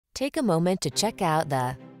Take a moment to check out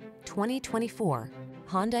the 2024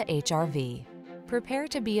 Honda HR-V. Prepare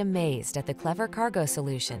to be amazed at the clever cargo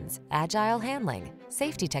solutions, agile handling,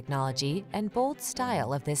 safety technology, and bold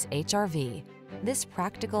style of this HR-V. This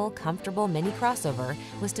practical, comfortable mini crossover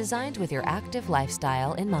was designed with your active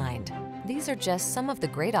lifestyle in mind. These are just some of the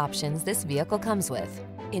great options this vehicle comes with: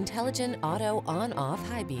 intelligent auto on-off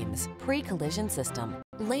high beams, pre-collision system,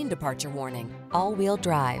 lane departure warning, all-wheel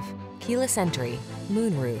drive, keyless entry,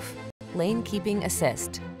 moonroof, lane keeping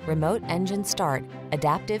assist, remote engine start,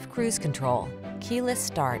 adaptive cruise control, keyless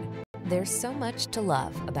start. There's so much to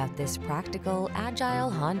love about this practical, agile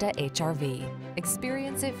Honda HR-V.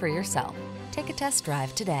 Experience it for yourself. Take a test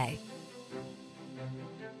drive today.